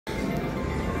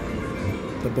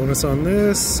The bonus on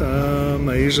this,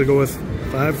 I usually go with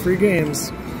 5 free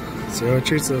games. See how it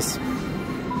treats us.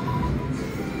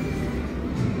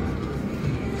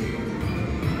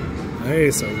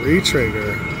 Nice, a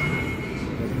Retrigger.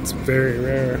 It's very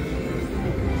rare.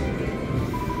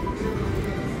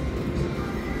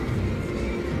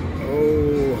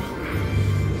 Oh,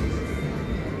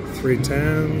 3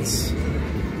 10s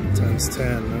times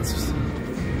 10. That's,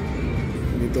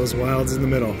 need those wilds in the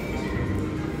middle.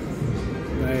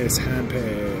 Nice hand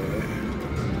pay.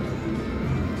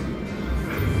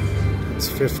 It's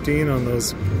 15 on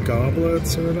those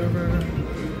goblets or whatever.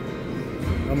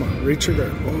 Come on,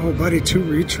 Retrigger. Oh, buddy, 2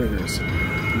 Retriggers.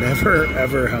 Never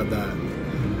ever had that.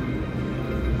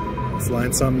 Let's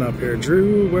line something up here.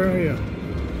 Drew, where are you?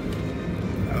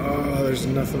 Oh, there's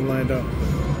nothing lined up.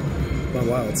 My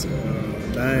wilds.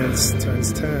 9s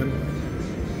times 10.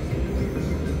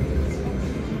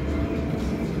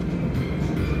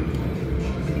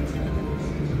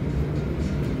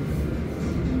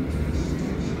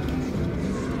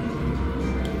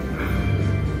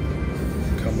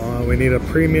 We need a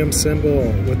premium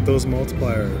symbol with those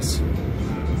multipliers.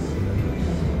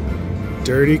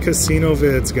 Dirty casino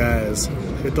vids, guys.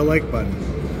 Hit the like button.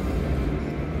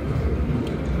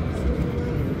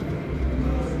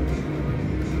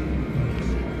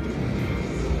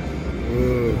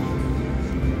 Ooh.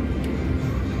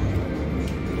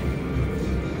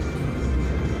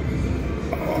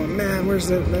 Oh man, where's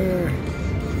it there?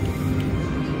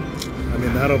 I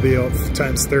mean, that'll be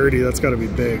times 30. That's got to be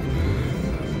big.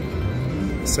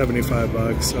 75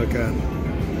 bucks, okay.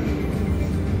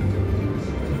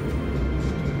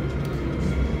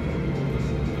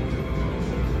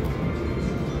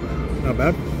 Not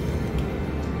bad.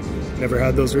 Never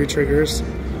had those Retriggers.